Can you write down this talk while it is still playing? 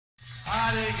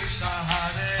Krishna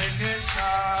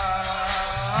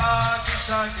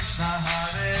Krishna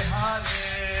Hare Hare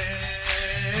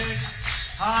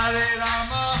Hare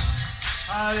Rama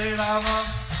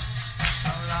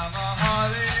Rama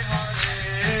Hare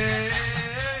Hare.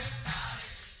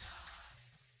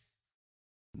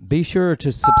 Be sure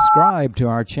to subscribe to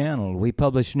our channel. We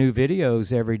publish new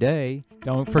videos every day.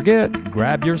 Don't forget,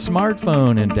 grab your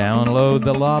smartphone and download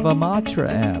the Lava Matra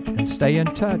app and stay in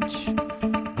touch.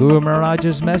 Guru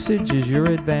Maharaj's message is your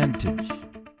advantage.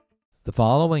 The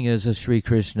following is a Sri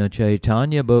Krishna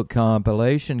Caitanya book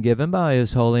compilation given by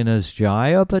His Holiness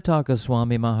Jayapataka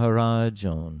Swami Maharaj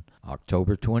on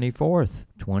October 24th,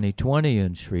 2020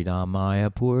 in Sri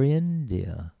Mayapur,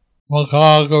 India.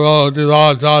 Makakaroti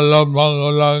Vachalam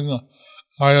Mangalang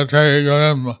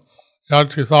Ayategaram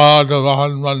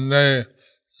Yatisadavan Mande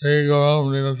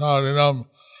Segaram Ninasarinam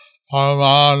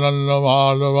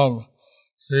Paramanandamadavam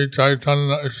Sri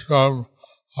Chaitanya Ishram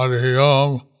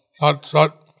Hariham Sat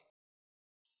Sat.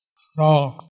 So,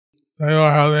 they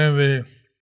were having the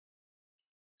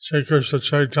Sri Krishna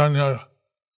Chaitanya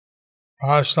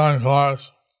pastime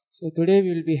class. So today we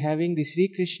will be having the Sri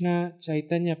Krishna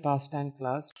Chaitanya pastime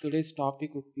class. Today's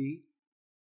topic would be...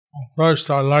 First,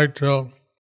 I'd like to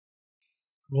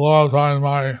glorify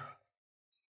my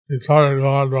departed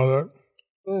godbrother.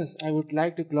 First, I would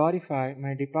like to glorify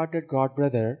my departed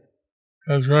godbrother,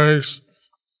 His Grace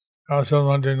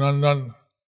Yasomati Nandan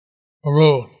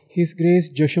Prabhu. His Grace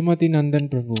Joshamati Nandan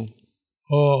Prabhu.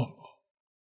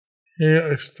 He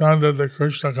extended the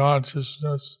Krishna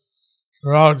consciousness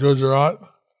throughout Gujarat.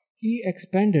 He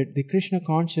expanded the Krishna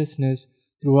consciousness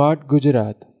throughout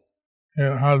Gujarat. He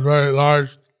had very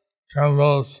large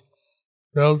temples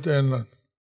built in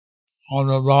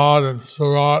Ahmedabad and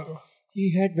Surat.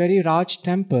 He had very large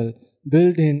temple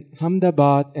built in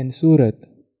Ahmedabad and Surat.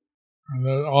 And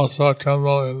there's also a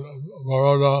temple in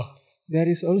Baroda. There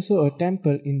is also a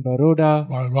temple in Baroda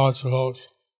by Bashighosh.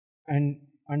 and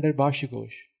under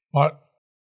Bashighosh. But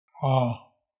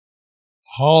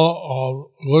whole of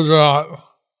Gujarat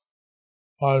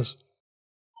was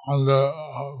under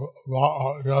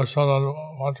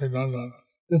Yasomati Nandan.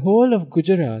 The whole of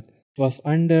Gujarat was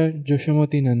under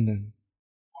Joshamati Nandan.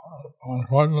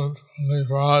 Unfortunately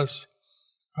for us,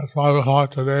 at 5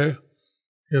 o'clock today,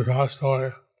 he passed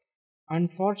away.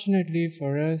 Unfortunately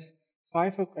for us,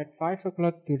 at 5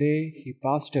 o'clock today, he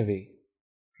passed away.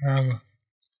 And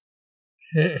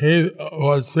he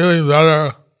was feeling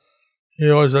better. He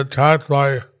was attacked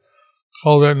by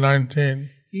COVID-19.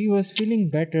 He was feeling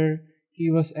better. He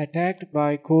was attacked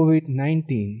by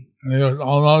COVID-19. And he was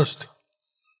almost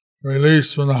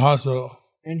released from the hospital.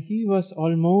 And he was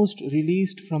almost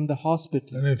released from the hospital.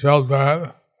 And he felt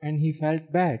bad. And he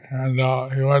felt bad. And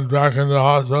he went back into the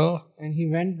hospital. And he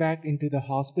went back into the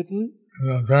hospital. And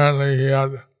apparently he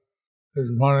had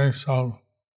this morning some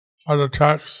heart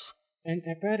attacks. And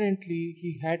apparently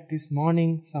he had this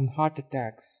morning some heart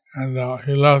attacks. And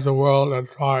he left the world at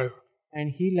 5.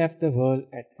 And he left the world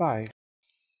at 5.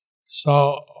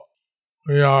 So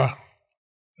we are,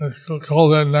 the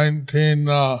COVID-19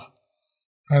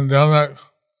 pandemic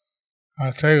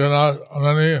has taken out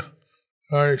many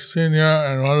very senior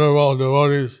and wonderful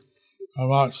devotees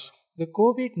from us. The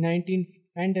COVID-19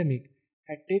 pandemic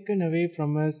had taken away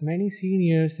from us many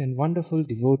seniors and wonderful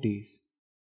devotees.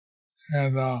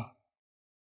 And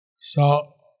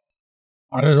so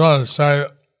I just want to say,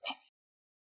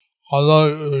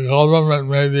 although the government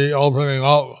may be opening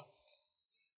up,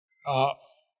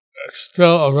 it's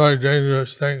still a very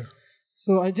dangerous thing.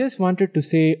 So I just wanted to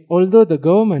say, although the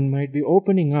government might be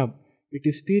opening up, it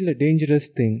is still a dangerous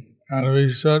thing. And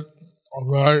we should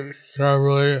very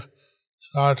carefully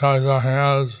sanitize our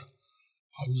hands,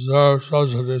 observe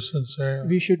social distancing.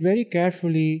 We should be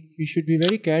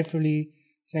very carefully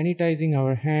sanitizing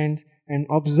our hands and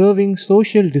observing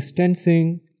social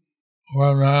distancing.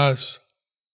 Wear masks.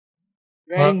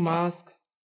 Wearing masks.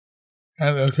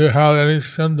 And if you have any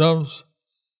symptoms,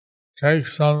 take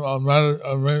some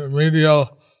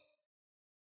remedial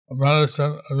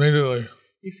medicine immediately.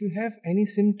 If you have any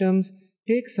symptoms,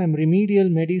 take some remedial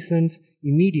medicines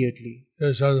immediately.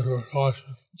 Just as a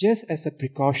precaution. Just as a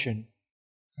precaution.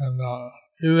 And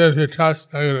even if you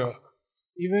test negative.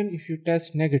 Even if you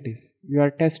test negative. You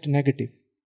are test negative.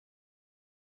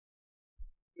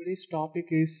 Today's topic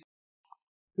is,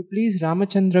 to please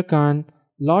Ramacandra Khan,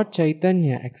 Lord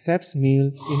Caitanya accepts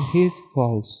meal in his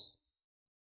house.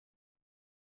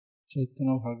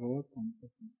 Chaitanya Bhagavat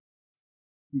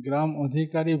গ্রাম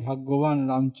অধিকারী ভাগ্যবান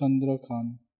রামচন্দ্র খান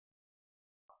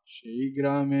সেই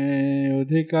গ্রামে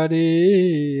অধিকারী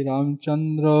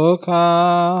রামচন্দ্র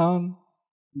খান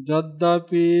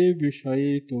যদ্যপি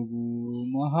বিষয়ী তবু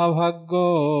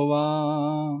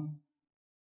মহাভাগ্যবান।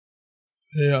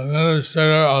 The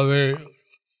administrator of the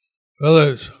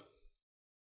village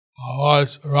was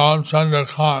Ramacandra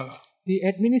Khan. The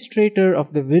administrator of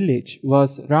the village was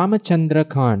Ramacandra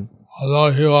Khan.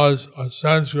 Although he was a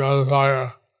sense gratifier,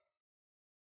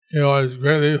 he was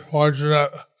greatly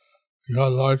fortunate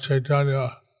because Lord Caitanya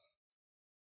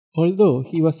Although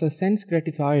he was a sense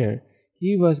gratifier,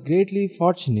 he was greatly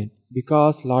fortunate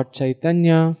because Lord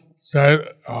Caitanya stayed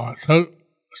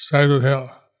with him.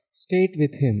 stayed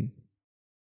with him.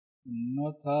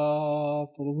 অন্যথা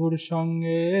প্রভুর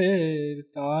সঙ্গে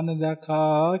তান দেখা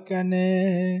কেনে,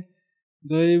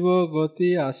 দৈব গতি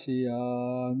আসিয়া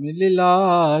মিলিলা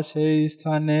সেই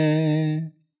স্থানে।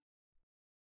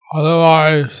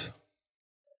 Otherwise,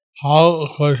 how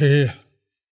could he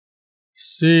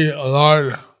see Lord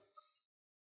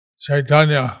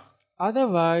Caitanya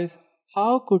Otherwise,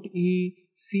 how could he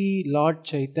see Lord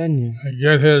Caitanya and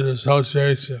get his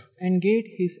association? and get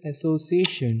his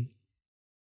association?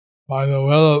 By the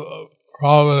will of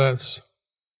Providence,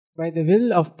 By the will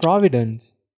of Providence,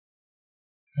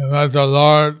 he met the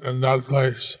Lord in that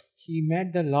place. he met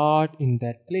the Lord in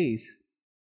that place.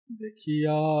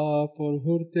 দেখিয়া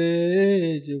প্রভুর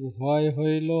তেজ ভয়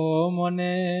হইল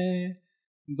মনে,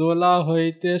 দোলা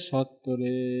হইতে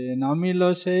সত্তরে নামিল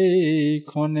সেই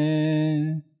ক্ষণে।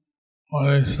 When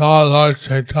he saw Lord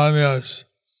Chaitanya's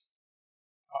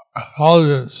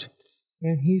effulgence,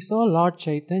 When he saw Lord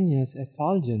Chaitanya's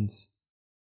effulgence,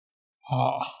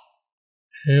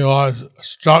 he was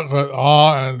struck with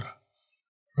awe and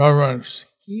reverence.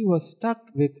 he was struck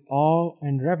with awe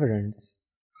and reverence.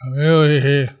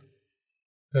 Immediately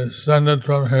he descended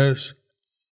from his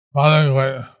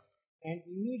palanquin. And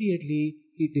immediately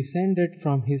he descended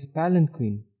from his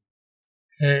palanquin.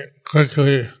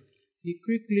 He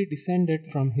quickly descended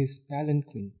from his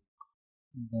palanquin.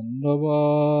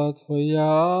 দণ্ডবৎ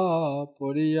হইয়া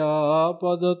পড়িয়া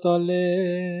পদতলে,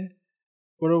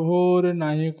 প্রভুর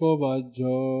নাহিক বাহ্য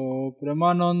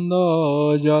প্রেমানন্দ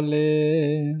জলে।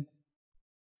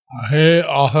 He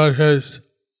offered his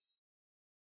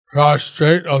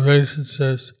prostrate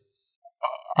obeisances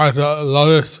at the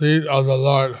lotus feet of the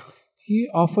Lord. He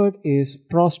offered his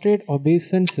prostrate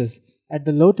obeisances at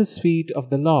the lotus feet of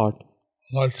the Lord,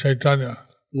 Lord Chaitanya.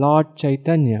 Lord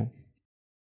Chaitanya.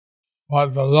 But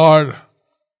the Lord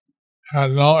had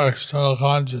no external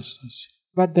consciousness.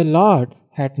 But the Lord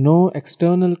had no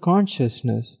external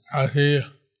consciousness. As he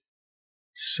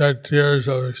shed tears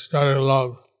of ecstatic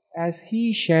love, As he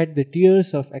shed the tears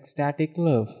of ecstatic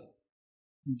love,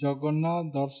 Jagannath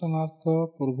দর্শনার্থ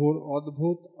প্রভুর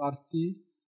অদ্ভুত আরতি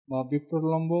বা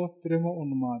বিপ্রলম্ব প্রেম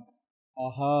উন্মাদ।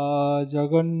 আহা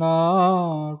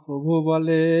জগন্নাথ প্রভু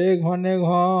বলে ঘনে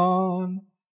ঘন,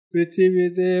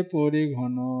 পৃথিবীতে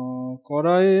পরিঘন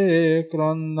করয়ে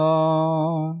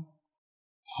ক্রন্দন।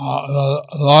 the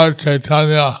Lord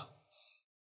Chaitanya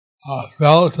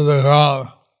fell to the ground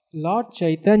Lord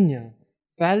Chaitanya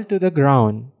fell to the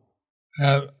ground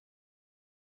and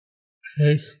he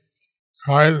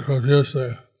cried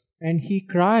profusely. and he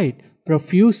cried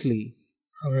profusely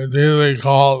And repeatedly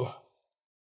called,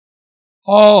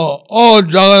 Oh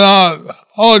Jagannath!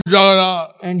 Oh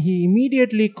Jagannath! and he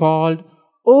immediately called,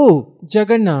 "Oh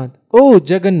Jagannath! Oh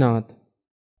Jagannath!"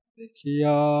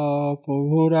 দেখিয়া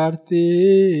প্রভুর আরতি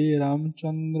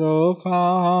রামচন্দ্র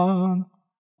খান,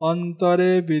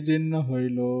 অন্তরে বিদীর্ণ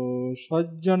হইল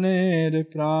সজ্জনের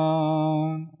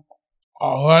প্রাণ।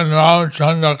 When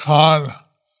Ramacandra Khan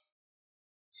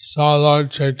saw Lord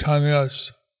Chaitanya's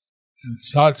in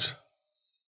such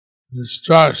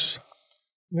distress,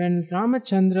 When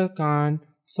Ramacandra Khan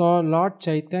saw Lord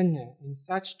Chaitanya in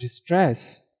such distress,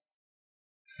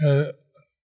 the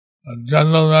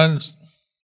gentleman's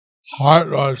heart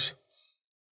was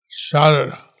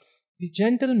shattered. the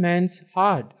gentleman's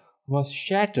heart was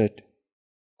shattered.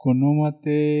 কোনো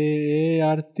মতে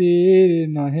আরতির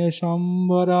নহে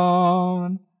সম্বরণ,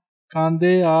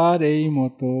 কাঁদে আর এই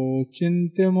মতো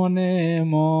চিন্তে মনে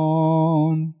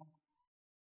মন।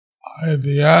 I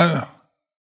began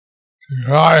to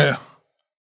cry,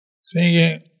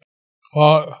 thinking,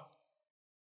 quote,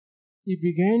 He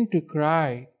began to cry,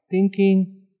 thinking,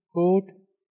 quote,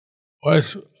 which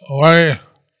way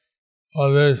of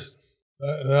this,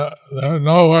 there's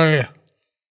no way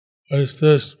is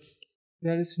this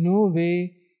 "There is no way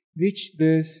which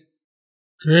this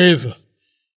grief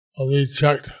will be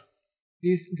checked.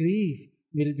 grief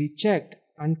will be checked."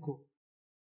 Unquote.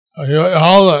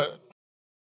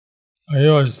 He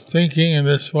was thinking in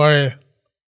this way.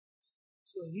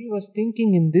 So he was thinking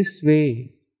in this way.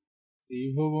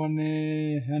 ত্রিভুবনে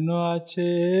হেন আছে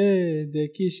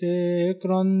দেখি সে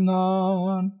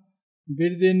ক্রন্দন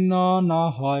বিদীর্ণ না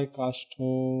হয় কাষ্ঠ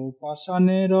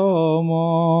পাষাণের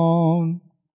মন।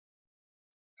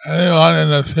 Anyone in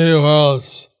the three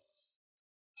worlds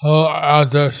who,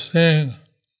 after seeing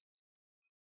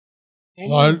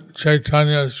Lord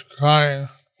Chaitanya's crying,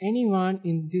 Anyone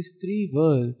in these three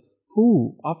worlds who,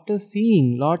 after seeing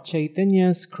Lord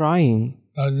Chaitanya's crying,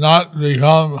 does not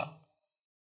become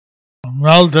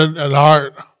melted at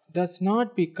heart, does not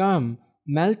become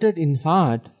melted in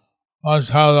heart, must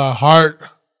have the heart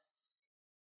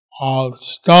of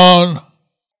stone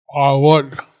or wood.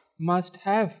 must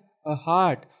have a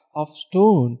heart of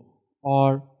stone or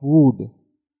wood.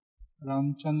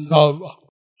 Ramchandra So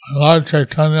Lord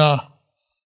Chaitanya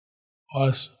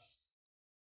was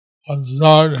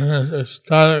absorbed in his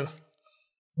ecstatic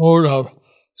mood of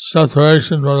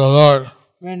separation from the Lord.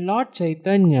 When Lord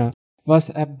Chaitanya was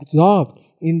absorbed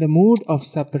in the mood of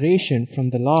separation from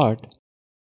the Lord,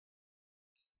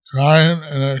 Crying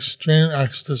in extreme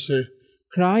ecstasy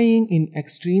crying in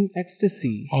extreme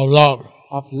ecstasy of love.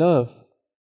 of love,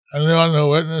 Anyone who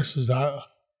witnesses that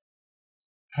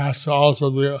has to also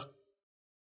be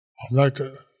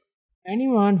affected.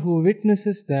 anyone who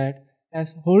witnesses that has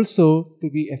also to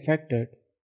be affected.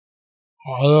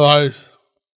 Otherwise,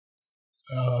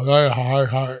 they have a very hard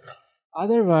heart.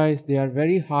 Otherwise, they are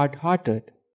very hard-hearted.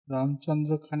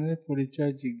 Ramchandra খানের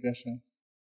পরিচয় জিজ্ঞাসা।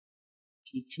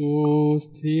 কিছু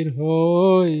স্থির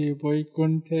হই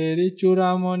বৈকুণ্ঠের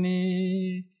চূড়ামণি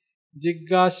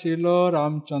জিজ্ঞাসিল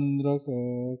রামচন্দ্র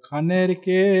খানের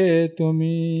কে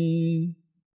তুমি।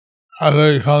 After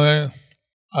becoming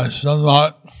a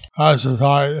somewhat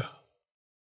pacified,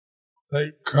 the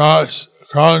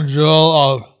crown jewel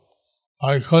of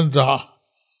Vaikuntha,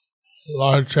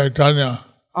 Lord Chaitanya,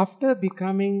 After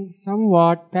becoming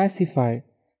somewhat pacified,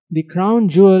 the crown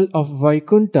jewel of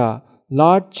Vaikuntha,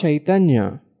 Lord Chaitanya,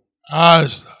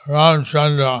 asked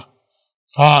Ramacandra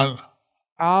Khan,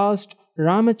 asked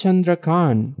Ramacandra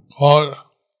Khan, quote,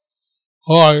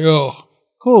 "Who are you?"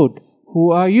 quote, "Who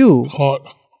are you?" Quote,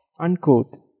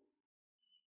 unquote.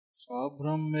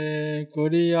 সভ্রমে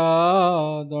করিয়া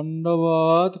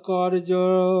দণ্ডবৎ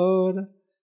করজোর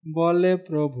বলে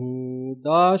প্রভু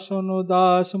দাস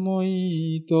অনুদাস মই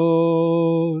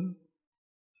তোর।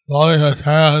 holding his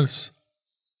hands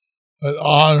with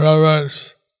awe and reverence,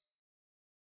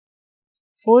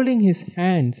 Folding his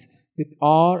hands with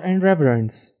awe and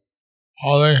reverence,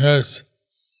 holding his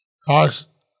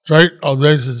prostrate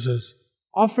obeisances,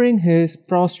 offering his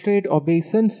prostrate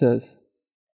obeisances,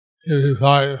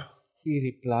 he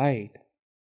replied,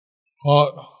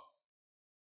 quote,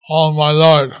 "Oh my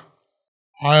Lord,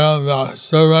 I am the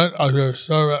servant of your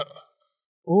servant."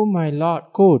 "O my Lord,"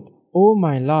 quote, "O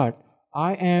my Lord,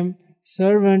 I am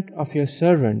servant of your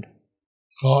servant,"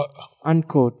 Quote,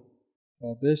 unquote.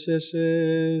 তবে শেষে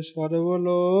সর্বল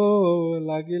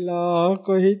লাগিলা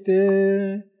কহিতে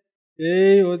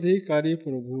এই অধিকারী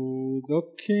প্রভু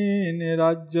দক্ষিণ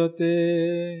রাজ্যতে।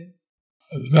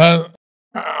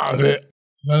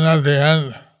 Then at the end,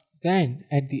 Then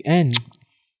at the end,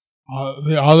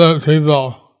 the other people,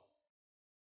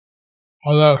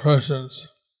 other persons,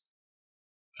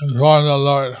 informed the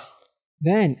Lord,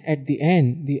 then at the end,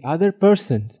 the other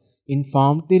persons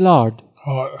informed the Lord,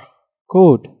 quote,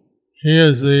 quote, "He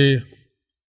is the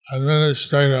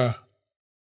administrator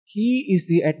 "He is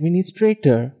the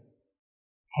administrator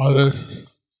of this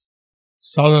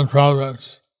southern province."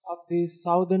 of the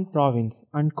southern province,"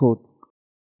 unquote.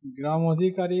 গ্রাম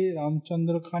অধিকারী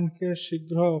রামচন্দ্র খানকে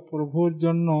শীঘ্র প্রভুর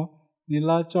জন্য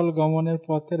নীলাচল গমনের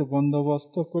পথের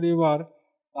বন্দোবস্ত করিবার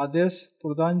আদেশ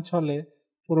প্রদান ছলে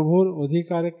প্রভুর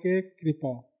অধিকারকে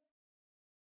কৃপা।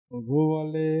 প্রভু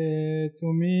বলে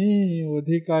তুমি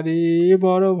অধিকারী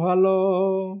বড় ভালো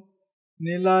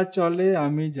নীলাচলে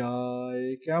আমি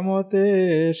যাই কেমতে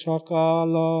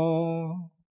সকাল।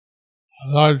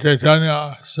 Lord Caitanya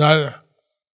said,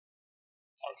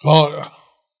 quote,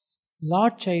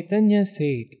 Lord Chaitanya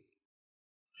said,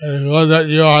 "It's good that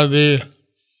you are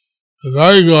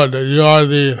very good that you are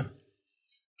the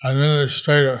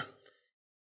administrator.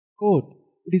 quote,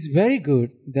 "It is very good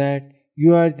that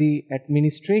you are the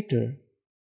administrator.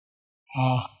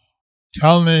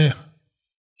 Tell me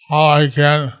how I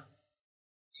can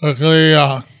quickly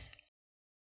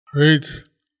reach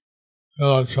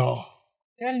Nilachal."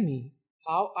 Tell me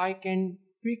how I can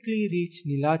quickly reach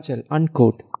Nilachal,"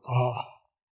 unquote.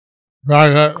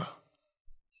 Bracket,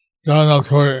 Jagannath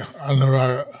Puri, and the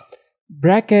bracket.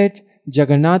 Bracket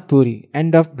Jagannath Puri,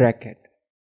 end of bracket.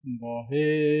 বহে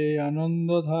আনন্দ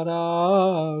ধারা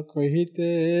কহিতে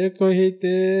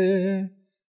কহিতে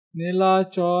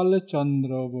নীলাচল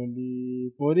চন্দ্র বলি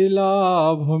পরিলা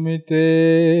ভূমিতে।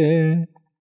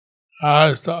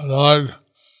 As the Lord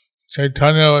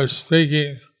Chaitanya was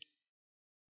speaking,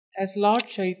 As Lord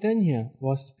Chaitanya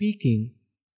was speaking,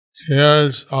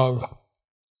 tears of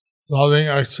loving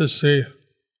ecstasy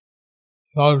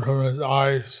flowed from his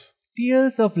eyes.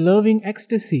 tears of loving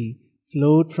ecstasy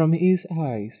flowed from his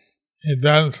eyes. He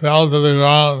then fell to the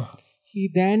ground, He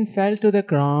then fell to the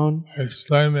ground,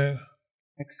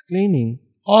 exclaiming,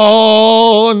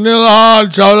 "Oh,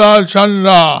 Nilachala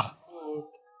Chandra!"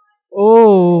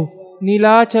 "Oh,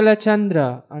 Nilachala Chandra!"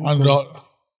 unquote.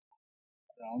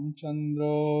 Ramchandra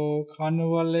খান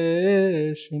বলে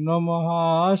শুনো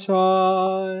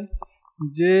মহাশয়,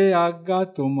 যে আজ্ঞা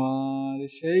তোমার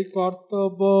সেই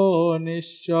কর্তব্য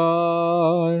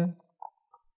নিশ্চয়।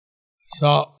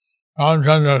 So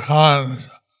Ramacandra Khan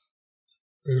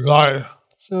replied,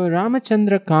 So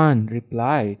Ramacandra Khan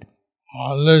replied,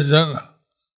 "Listen,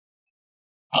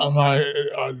 my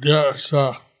dear sir,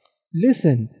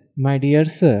 "Listen, my dear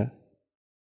sir,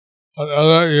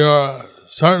 whatever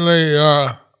certainly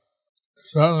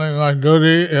my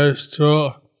duty is to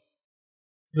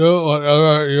do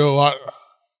whatever you want.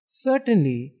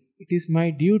 certainly it is my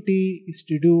duty is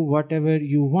to do whatever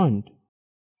you want,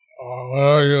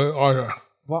 Whatever you order."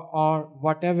 or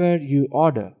whatever you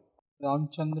order."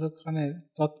 Ramchandra খানের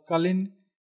তৎকালীন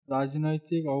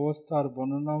রাজনৈতিক অবস্থার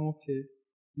বর্ণনা মুখে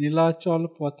নীলাচল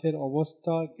পথের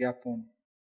অবস্থা জ্ঞাপন।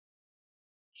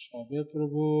 সবে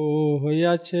প্রভু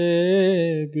হইয়াছে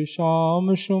বিষম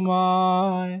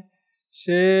সময়,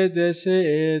 সে দেশে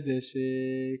এ দেশে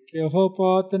কেহ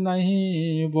পথ নাহি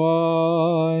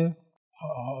বয়।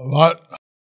 But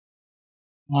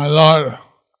my Lord,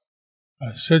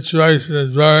 the situation is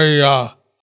very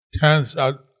tense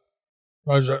at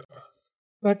present.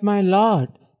 But my lord,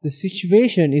 the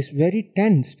situation is very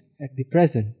tensed at the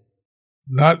present.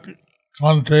 That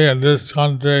country and this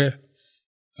country,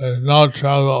 there is no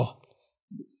travel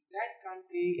That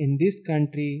country, in this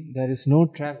country, there is no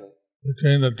travel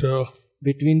between the two.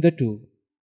 between the two.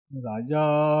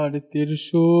 রাজার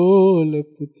ত্রিশূল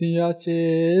পুঁথিয়াছে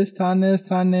স্থানে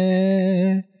স্থানে,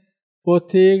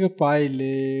 পথিক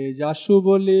পাইলে যাসু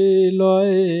বলি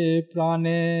লয়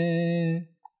প্রাণে।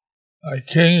 The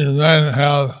king's men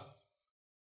have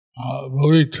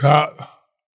booby trap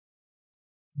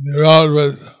the road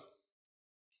with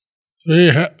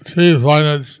three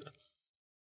pointed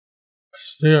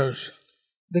spears.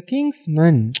 The king's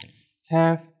men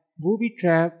have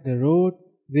booby-trapped the road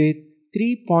with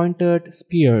 3-pointed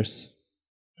spears.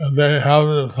 And they have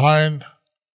to find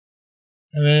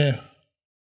any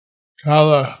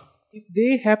traveler. If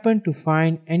they happen to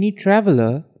find any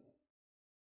traveler,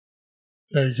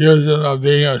 They accuse him of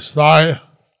being a spy,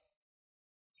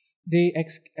 they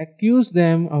accuse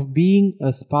them of being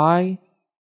a spy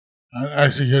and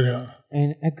execute him. and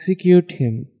execute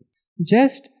him.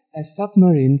 Just as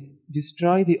submarines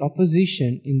destroy the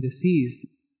opposition in the seas,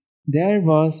 there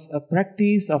was a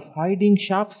practice of hiding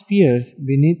sharp spears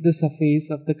beneath the surface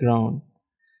of the ground.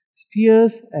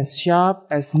 Spears as sharp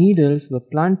as needles were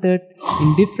planted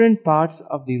in different parts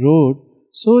of the road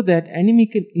so that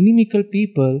inimical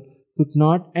people could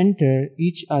not enter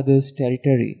each other's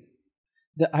territory.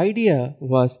 The idea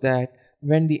was that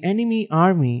when the enemy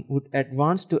army would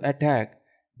advance to attack,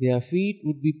 their feet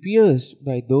would be pierced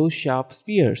by those sharp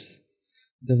spears.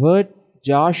 The word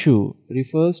Jashu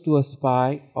refers to a spy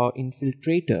or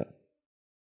infiltrator.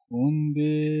 কোন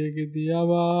দিক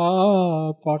দিয়াবা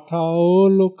পাঠাও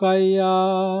লুকাইয়া,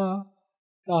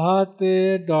 তাহাতে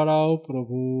ডরাও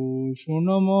প্রভু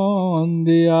শুনো মন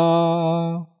দিয়া।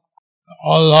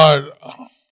 Oh Lord,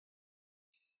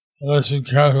 listen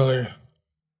carefully.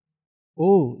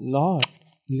 Oh Lord,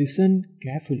 listen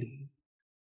carefully.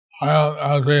 I am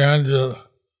apprehensive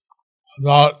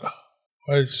about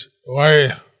which way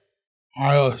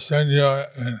I will send you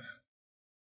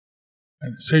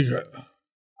in secret.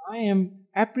 I am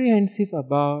apprehensive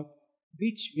about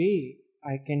which way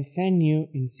I can send you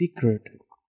in secret.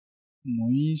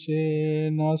 মহিষে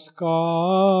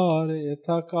নস্কার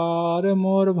এথাকার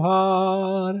মোর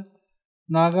ভার,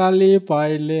 নাগালি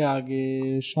পাইলে আগে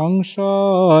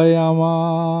সংশয়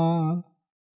আমার।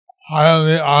 I am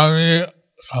the army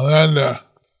commander.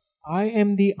 I am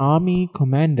the army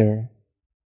commander.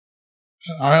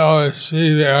 I oversee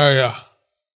the area.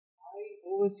 I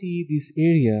oversee this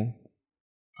area.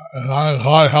 If I am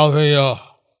caught helping you,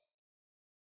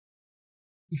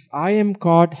 If I am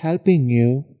caught helping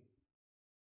you,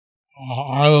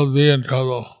 I will be in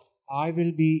trouble. I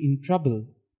will be in trouble.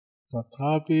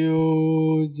 তথাপিও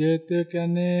যেতে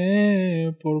কেনে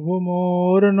প্রভু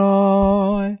মোর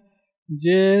নয়,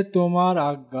 যে তোমার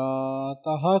আজ্ঞা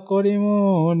তাহা করিমু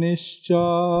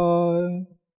নিশ্চয়।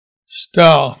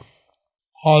 Still,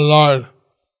 O Lord,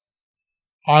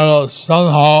 I will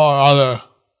somehow or other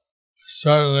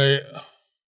certainly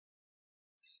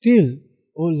Still,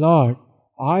 O Lord,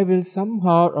 I will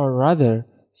somehow or rather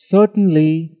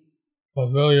certainly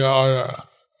fulfill your order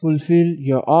fulfill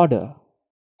your order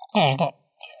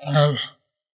and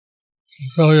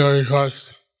fulfill your request.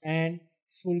 and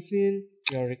fulfill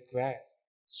your request.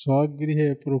 স্বগৃহে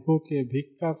প্রভুকে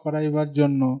ভিক্ষা করাইবার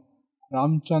জন্য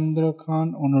রামচন্দ্র খান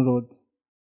অনুরোধ।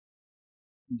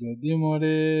 যদি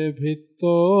মোরে ভিত্ত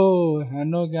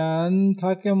হেন জ্ঞান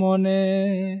থাকে মনে,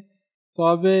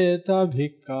 তবে তা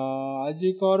ভিক্ষা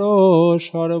আজি করো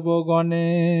সর্বগণে।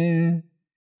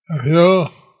 If you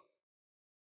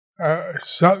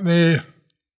accept me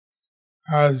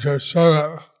as your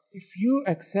servant If you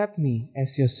accept me as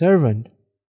your servant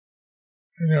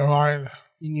in your mind,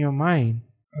 in your mind,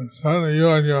 and certainly you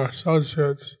and your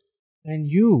associates and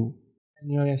you and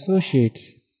your associates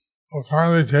will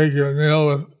kindly take your meal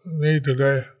with me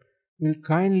today, will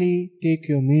kindly take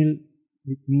your meal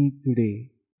with me today.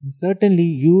 And certainly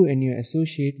you and your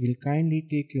associate will kindly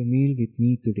take your meal with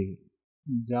me today.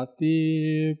 জাতি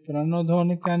প্রাণধন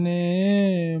কেনে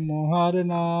মহার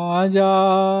না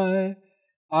যায়,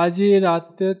 আজি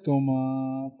রাতে তোমা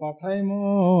পাঠাইমো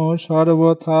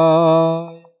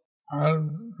সর্বথায়। I'm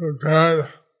prepared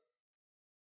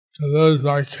to lose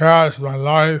my caste, my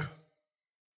life,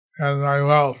 and my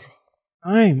wealth.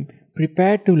 I'm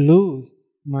prepared to lose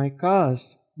my caste,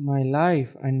 my life,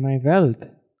 and my wealth.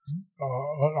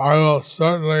 But I will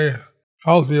certainly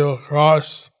help you across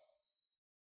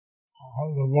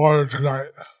the border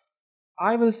tonight.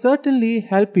 I will certainly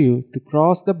help you to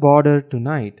cross the border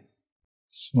tonight.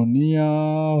 শুনিয়া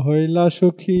হইলা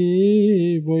সুখী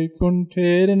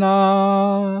বৈকুণ্ঠের না,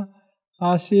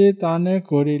 হাসি তানে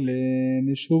করিলেন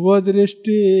শুভ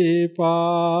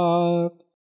দৃষ্টিপাত।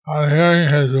 On hearing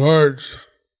his words,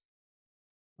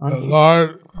 the Lord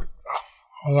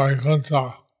of Vaikuntha,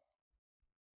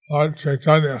 Lord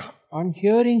Caitanya, On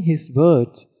hearing his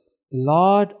words, the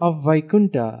Lord of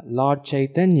Vaikuntha, Lord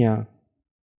Caitanya,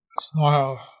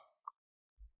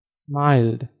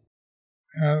 smiled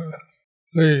and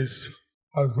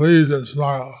pleased and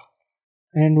smiled,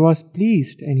 and was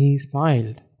pleased, and he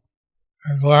smiled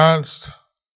and glanced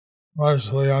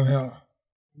mercifully on him.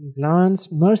 and glanced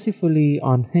mercifully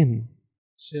on him.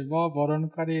 সেবা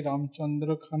বরণকারী রামচন্দ্র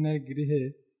খানের গৃহে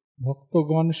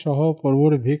ভক্তগণ সহ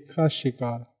প্রভুর ভিক্ষা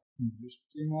শিকার।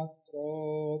 দৃষ্টিমাত্র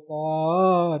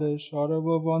তার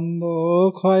সর্ববন্ধ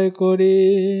ক্ষয় করি,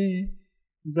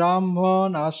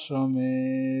 ব্রাহ্মণ আশ্রমে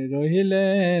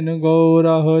রহিলেন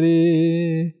Gaurhari.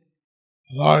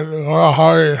 Lord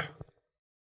Gaurahari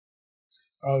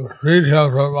freed him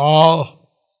from all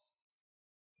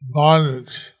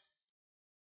bondage,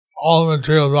 all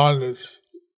material bondage,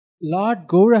 Lord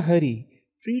Gaurahari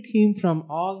freed him from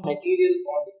all material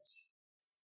bondage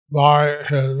by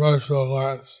his merciful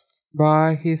glance. by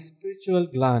his spiritual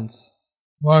glance,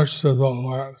 Merciful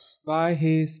glance. by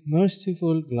his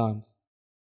merciful glance.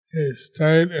 He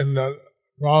stayed in the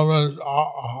Brahman's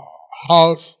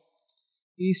house.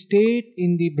 He stayed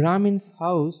in the Brahmin's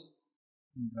house.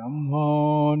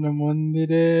 ব্রাহ্মণ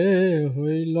মন্দিরে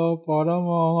হইল পরম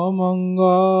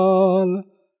মঙ্গল,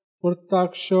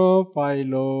 প্রত্যক্ষ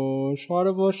পাইল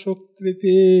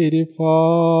সর্বসুকৃতির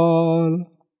ফল।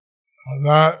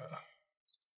 That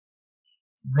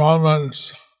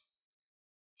Brahman's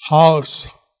house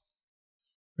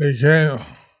became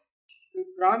The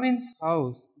Brahmin's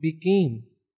house became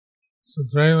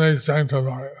supremely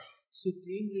sanctified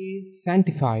supremely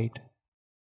sanctified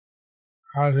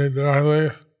as he directly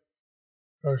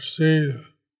perceived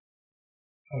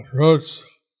the fruits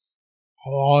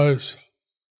of all his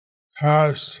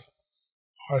past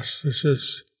auspicious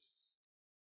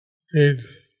deeds.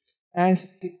 as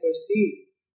he perceived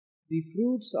the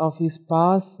fruits of his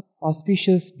past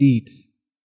auspicious deeds.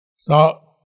 So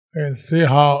you can see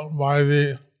how by the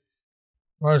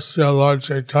mercy of Lord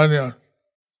Caitanya,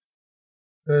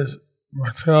 this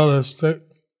materialistic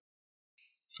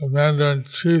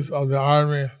commander-in-chief of the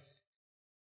army,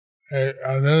 an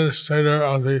administrator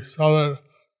of the southern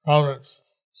province,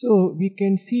 So we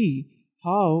can see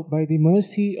how by the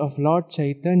mercy of Lord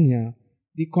Caitanya,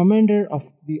 the commander of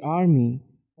the army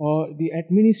or the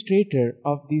administrator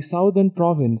of the southern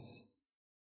province,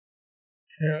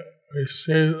 he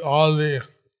received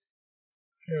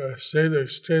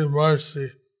extreme mercy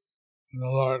from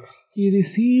the Lord. he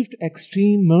received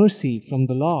extreme mercy from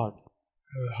the Lord,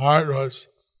 His heart was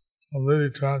completely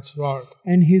transformed.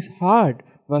 and his heart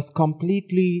was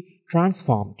completely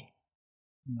transformed.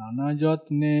 নানা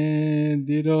যত্নে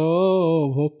দৃঢ়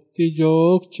ভক্তি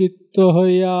যোগ চিত্ত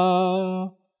হইয়া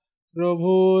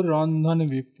প্রভুর রন্ধন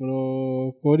বিপ্র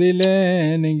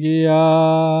করিলেন গিয়া।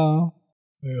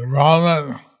 The Brahmin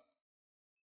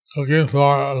cooking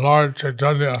for Lord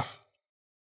Chaitanya,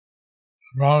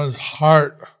 the Brahmin's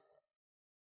heart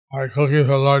by cooking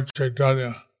for Lord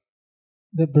Chaitanya.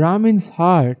 The Brahmin's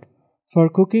heart for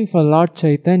cooking for Lord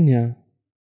Caitanya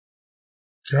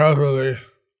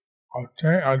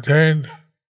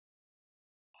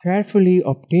Carefully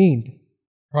obtained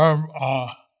from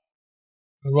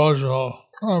devotional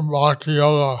from bhakti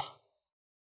yoga.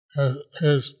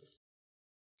 His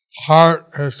heart,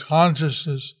 his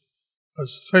consciousness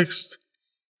was fixed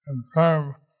in firm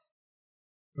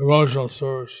devotional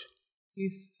service.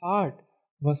 His heart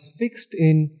was fixed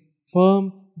in firm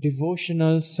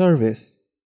devotional service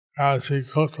As he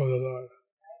cooked for the Lord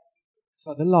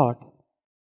for the Lord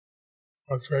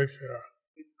with great care.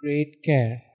 with great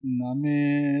care. নামে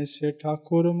সে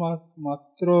ঠাকুর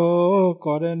মাত্র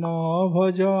করেন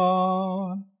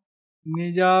ভজন,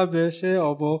 নিজা বেশে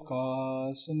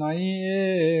অবকাশ নাই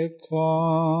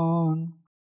এখন।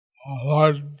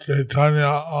 Lord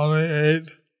Caitanya only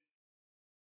ate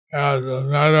as a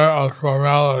matter of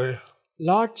formality.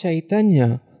 Lord Caitanya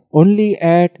only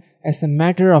ate as a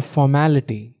matter of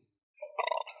formality,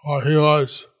 For he was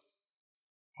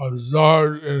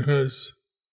absorbed in his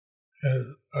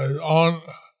own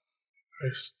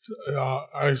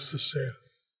ecstasy,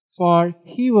 for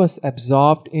he was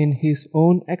absorbed in his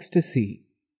own ecstasy,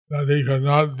 that he could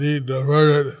not be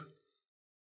diverted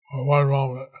for one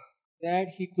moment. that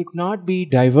he could not be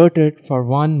diverted for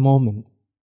one moment.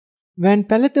 When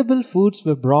palatable foods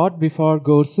were brought before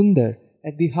Gaur-Sundar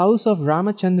at the house of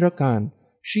Ramacandra Khan,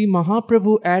 Sri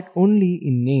Mahaprabhu ate only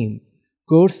in name.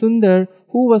 Gaur-Sundar,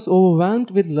 who was overwhelmed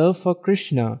with love for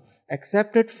Krishna,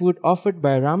 accepted food offered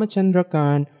by Ramachandra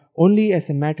Khan only as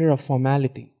a matter of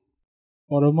formality.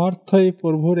 পরমার্থই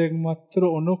প্রভুর একমাত্র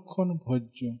অনুক্ষণ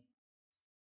ভোজ্য,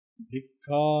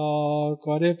 ভিক্ষা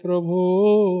করে প্রভু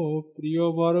প্রিয়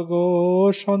বর্গ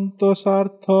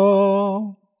সন্তোষার্থ,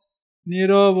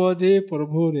 নিরবধি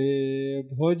প্রভুরে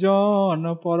ভোজন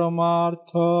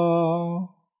পরমার্থ।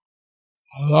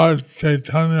 Lord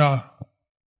Caitanya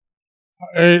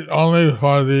ate only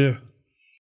for the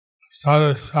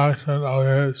satisfaction of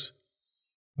his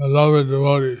beloved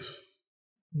devotees.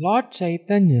 Lord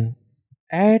Caitanya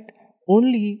ate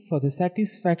only for the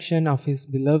satisfaction of his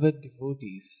beloved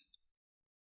devotees.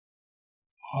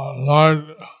 Lord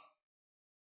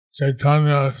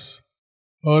Chaitanya's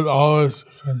food always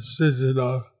consisted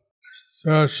of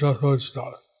spiritual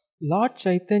foodstuff. Lord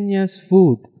Chaitanya's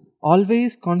food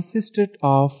always consisted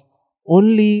of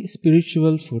only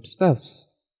spiritual foodstuffs.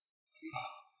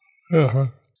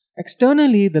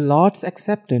 Externally, the Lord's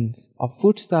acceptance of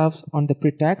foodstuffs on the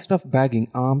pretext of begging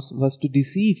alms was to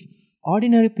deceive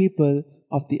ordinary people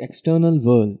of the external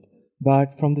world. But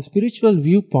from the spiritual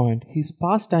viewpoint, his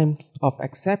pastime of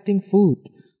accepting food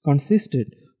consisted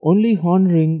only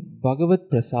honoring Bhagavat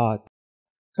Prasad.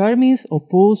 Karmis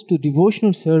opposed to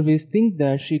devotional service think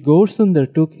that Sri Gaur-Sundar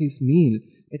took his meal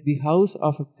at the house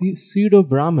of a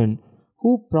pseudo-Brahman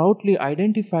who proudly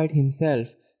identified himself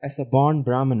as a born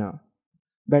Brahmana.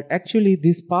 But actually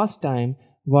this pastime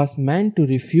was meant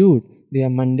to refute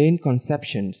their mundane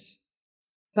conceptions.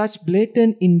 Such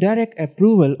blatant indirect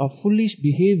approval of foolish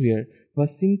behavior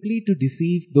was simply to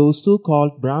deceive those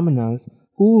so-called Brahmanas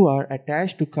who are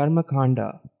attached to Karmakanda,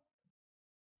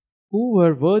 who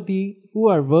are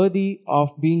worthy of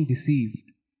being deceived,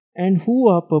 and who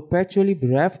are perpetually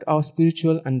bereft of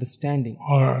spiritual understanding.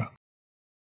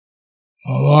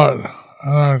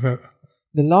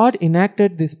 The Lord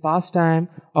enacted this pastime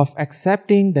of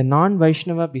accepting the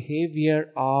non-Vaishnava behavior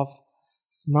of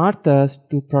Smartas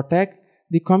to protect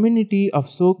the community of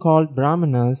so-called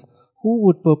Brahmanas who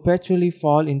would perpetually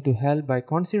fall into hell by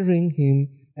considering him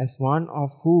as one of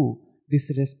who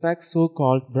disrespects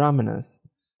so-called Brahmanas.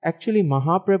 Actually,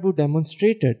 Mahaprabhu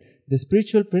demonstrated the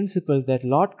spiritual principle that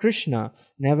Lord Krishna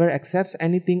never accepts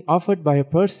anything offered by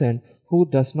a person who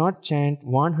does not chant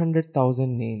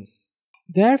 100,000 names.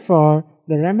 Therefore,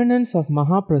 the remnants of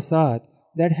Mahaprasad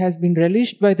that has been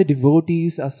relished by the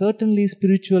devotees are certainly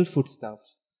spiritual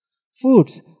foodstuffs.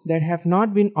 Foods that have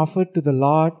not been offered to the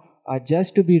Lord are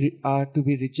just to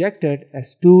be rejected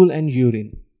as stool and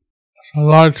urine. So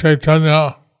Lord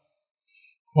Chaitanya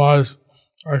was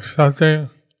accepting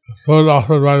the food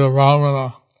offered by the Brahmana.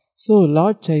 So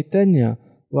Lord Chaitanya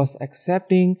was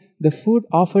accepting the food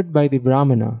offered by the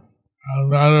Brahmana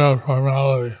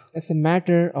as a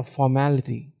matter of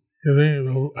formality,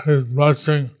 giving his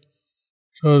blessing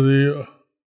to the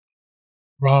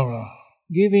Brahmana.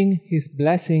 giving his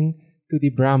blessing to the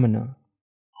Brahmana.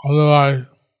 Otherwise,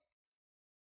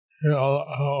 he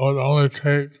would only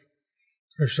take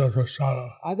Krishna prasada.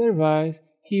 Otherwise,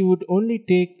 he would only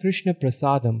take Krishna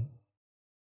prasadam.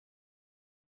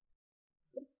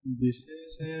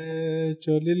 বিশেষে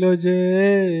চলিল যে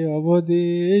অবধি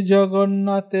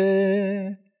জগন্নাথে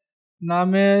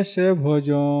নামে সে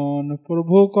ভোজন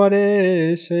প্রভু করে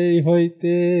সেই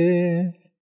হইতে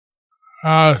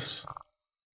As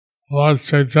Lord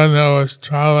Chaitanya was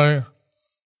traveling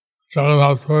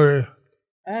Jagannath Puri,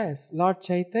 As Lord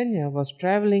Chaitanya was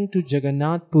traveling to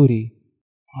Jagannath Puri,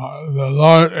 the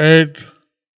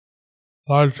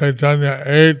Lord Chaitanya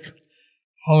ate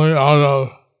only out of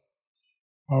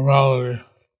morality.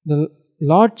 the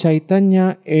Lord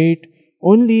Chaitanya ate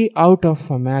only out of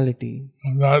formality.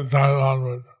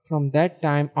 From that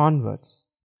time onward.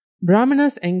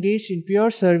 Brahmanas engaged in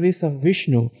pure service of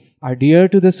Vishnu are dear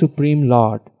to the Supreme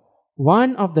Lord.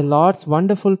 One of the Lord's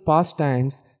wonderful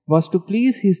pastimes was to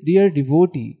please his dear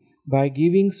devotee by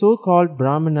giving so-called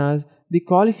Brahmanas the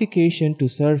qualification to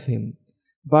serve him.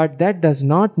 But that does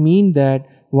not mean that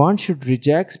one should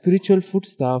reject spiritual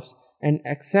foodstuffs and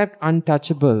accept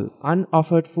untouchable,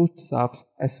 unoffered foodstuffs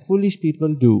as foolish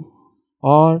people do,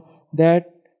 or that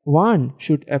one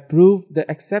should approve the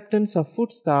acceptance of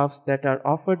foodstuffs that are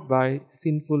offered by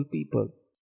sinful people.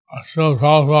 So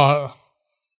Prabhupada,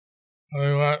 when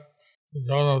he went to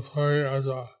Jagannath Puri as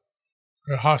a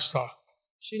grihastha,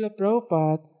 Srila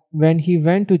Prabhupada, when he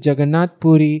went to Jagannath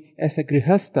Puri as a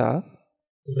grihastha,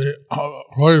 the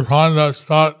Puri Pandas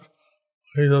thought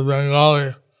he's a Bengali,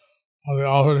 and they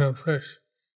offered him fish.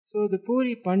 So the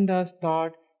Puri Pandas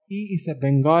thought he is a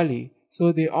Bengali,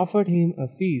 so they offered him a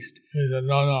feast. He said,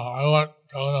 no, I want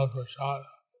Jagannath Prasad.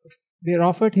 They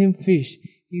offered him fish.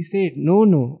 He said,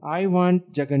 no, I want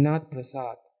Jagannath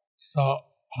Prasad. So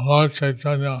Lord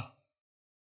Chaitanya,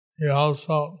 he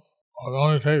also would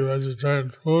only take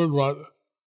vegetarian food, but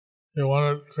he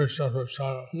wanted Krishna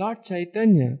Prasad. Lord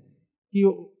Chaitanya, he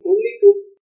only took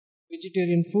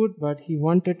vegetarian food, but he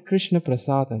wanted Krishna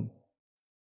Prasadam.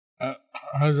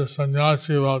 As a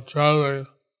sannyasi while traveling,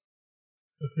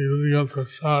 if he didn't get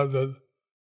prasad, then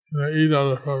he may eat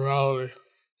out of formality.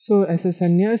 So as a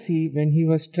sannyasi, when he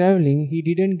was traveling, he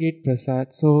didn't get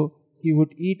prasad, so he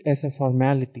would eat as a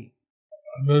formality.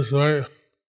 In this way,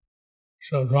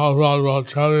 so Prabhupada while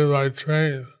traveling by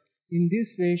train, in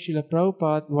this way, Srila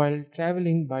Prabhupada, while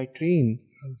traveling by train,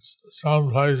 and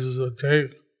some places would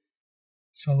take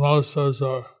samosas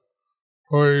or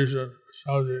puris and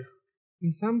sabji.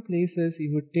 In some places, he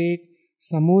would take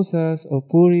samosas or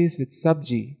puris with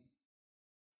sabji.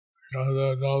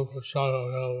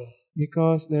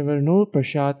 Because there were no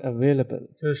prasad available.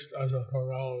 Just as a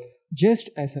formality. Just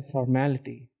as a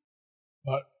formality.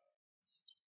 But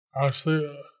actually,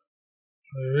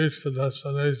 when he reached the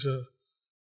destination,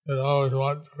 he always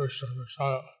wanted Krishna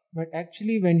prasad. But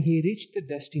actually, when he reached the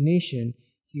destination,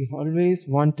 he always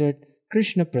wanted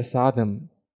Krishna prasadam.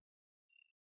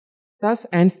 Thus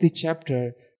ends the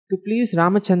chapter. To please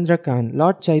Ramacandra Khan,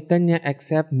 Lord Chaitanya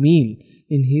accept meal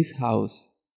in his house.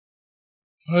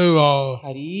 Haribol.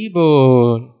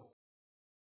 Haribol.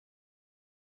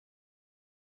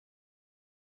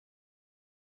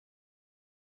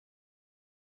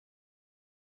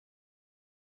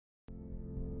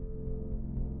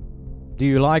 Do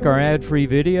you like our ad-free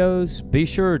videos? Be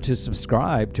sure to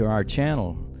subscribe to our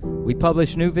channel. We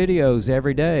publish new videos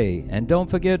every day, and don't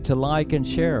forget to like and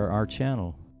share our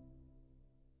channel.